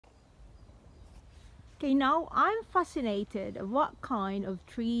Okay, now I'm fascinated. What kind of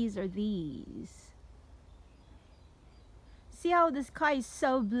trees are these? See how the sky is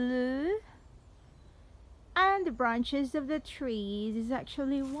so blue? And the branches of the trees is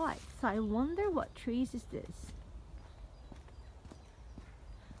actually white. So I wonder what trees is this?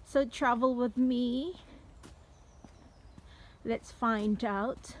 So travel with me. Let's find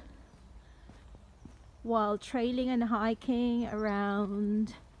out. While trailing and hiking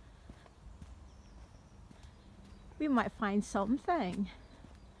around, we might find something.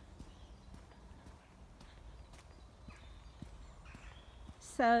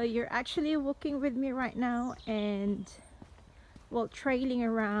 So you're actually walking with me right now, and while trailing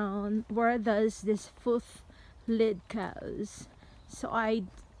around, where does this foot lid goes? So I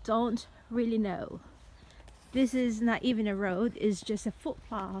don't really know. This is not even a road, it's just a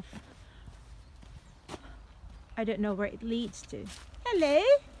footpath. I don't know where it leads to. Hello.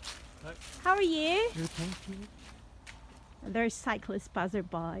 Hi. How are you? Good, thank you. There's cyclists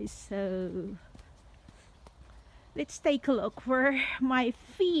passerby, so let's take a look where my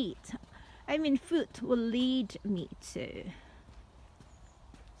foot will lead me to.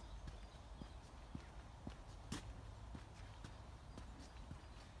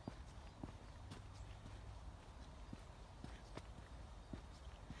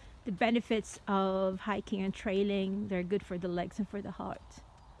 The benefits of hiking and trailing, they're good for the legs and for the heart.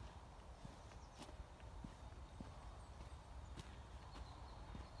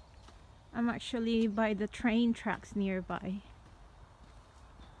 I'm actually by the train tracks nearby.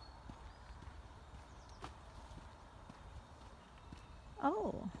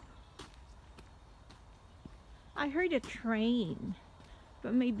 Oh, I heard a train,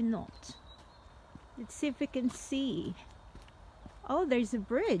 but maybe not. Let's see if we can see. Oh, there's a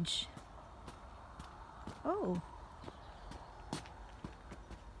bridge. Oh.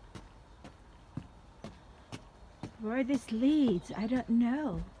 Where this leads, I don't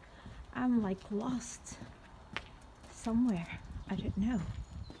know. I'm like lost somewhere. I don't know.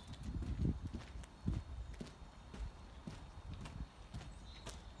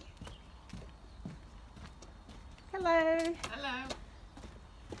 Hello. Hello.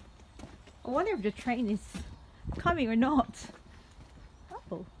 I wonder if the train is coming or not.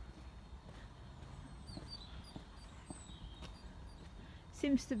 Oh.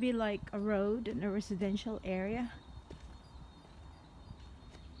 Seems to be like a road in a residential area.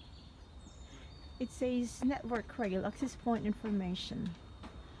 It says network rail access point information.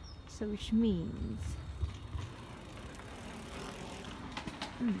 So which means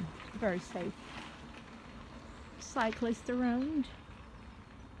very safe. Cyclists around.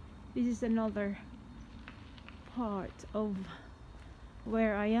 This is another part of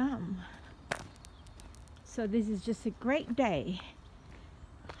where I am. So this is just a great day.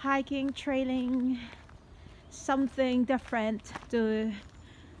 Hiking, trailing, something different to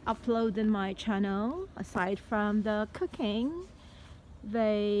upload in my channel aside from the cooking,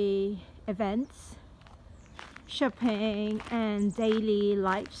 the events, shopping, and daily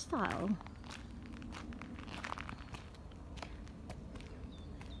lifestyle.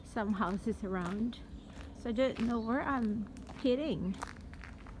 Some houses around, so I don't know where I'm hitting.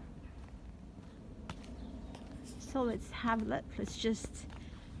 So let's just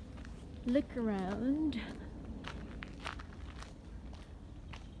look around.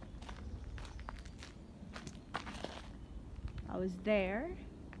 I was there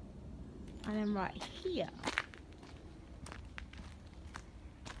and I'm right here.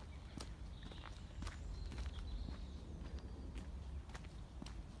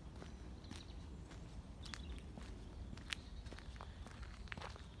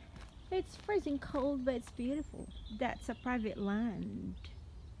 It's freezing cold, but it's beautiful. That's a private land.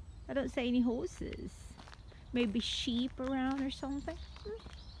 I don't see any horses. Maybe sheep around or something.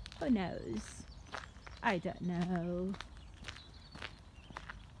 Who knows? I don't know.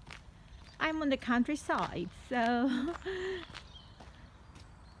 I'm on the countryside, so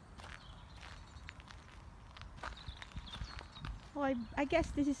well, I guess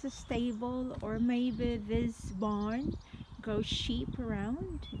this is a stable, or maybe this barn grows sheep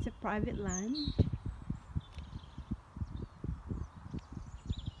around. It's a private land.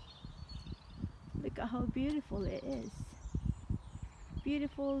 Look at how beautiful it is.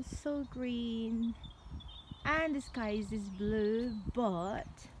 Beautiful, so green, and the sky is blue, but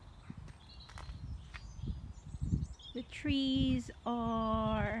the trees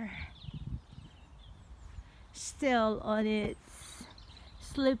are still on its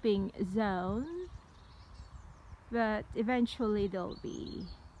sleeping zone, but eventually they'll be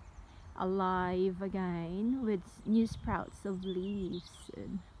alive again with new sprouts of leaves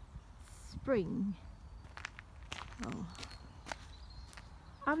in spring. Oh,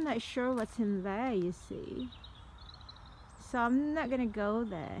 I'm not sure what's in there, you see. So I'm not gonna go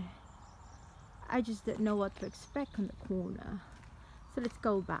there. I just didn't know what to expect on the corner. So let's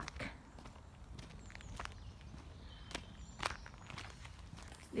go back.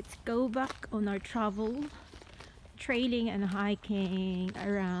 Let's go back on our travel, trailing and hiking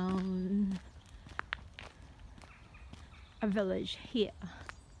around a village here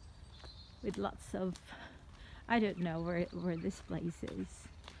with lots of, I don't know where this place is.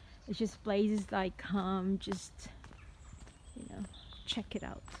 It's just places like come, just, you know, check it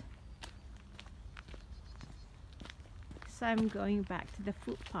out. So I'm going back to the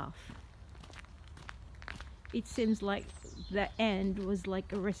footpath. It seems like the end was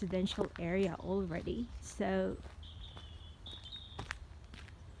like a residential area already, so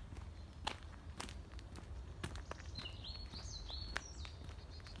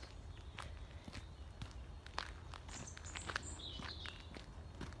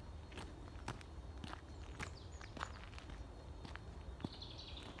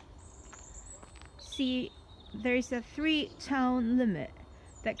see, there's a 3-town limit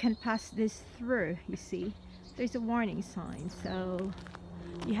that can pass this through. You see, there's a warning sign, so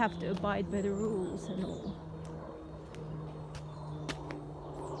you have to abide by the rules and all.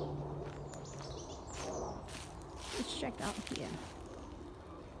 Let's check out here.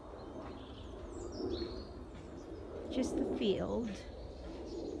 Just the field.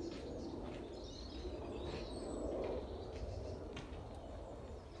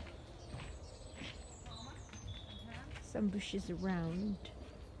 Some bushes around.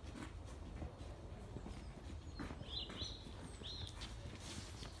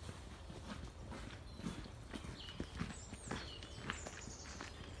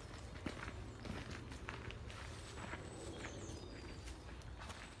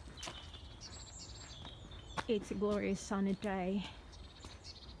 It's a glorious sunny day.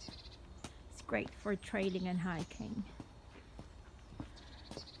 It's great for trailing and hiking.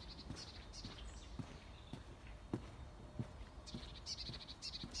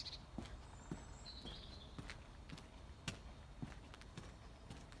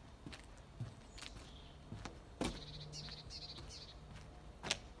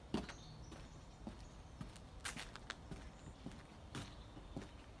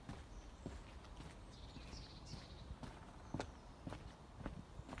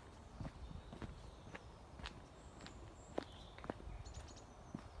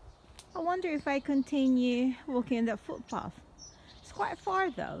 I wonder if I continue walking that footpath. It's quite far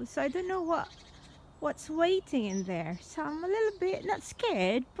though, so I don't know what's waiting in there. So I'm a little bit, not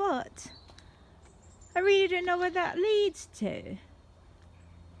scared, but I really don't know where that leads to.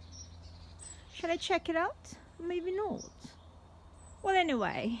 Should I check it out? Maybe not. Well,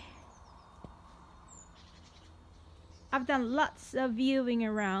 anyway, I've done lots of viewing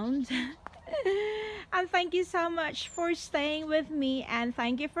around. And thank you so much for staying with me, and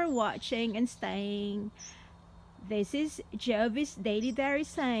thank you for watching and staying. This is Jovi's Daily Diary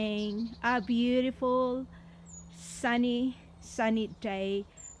saying a beautiful sunny day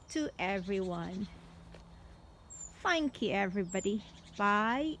to everyone. Thank you everybody.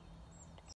 Bye.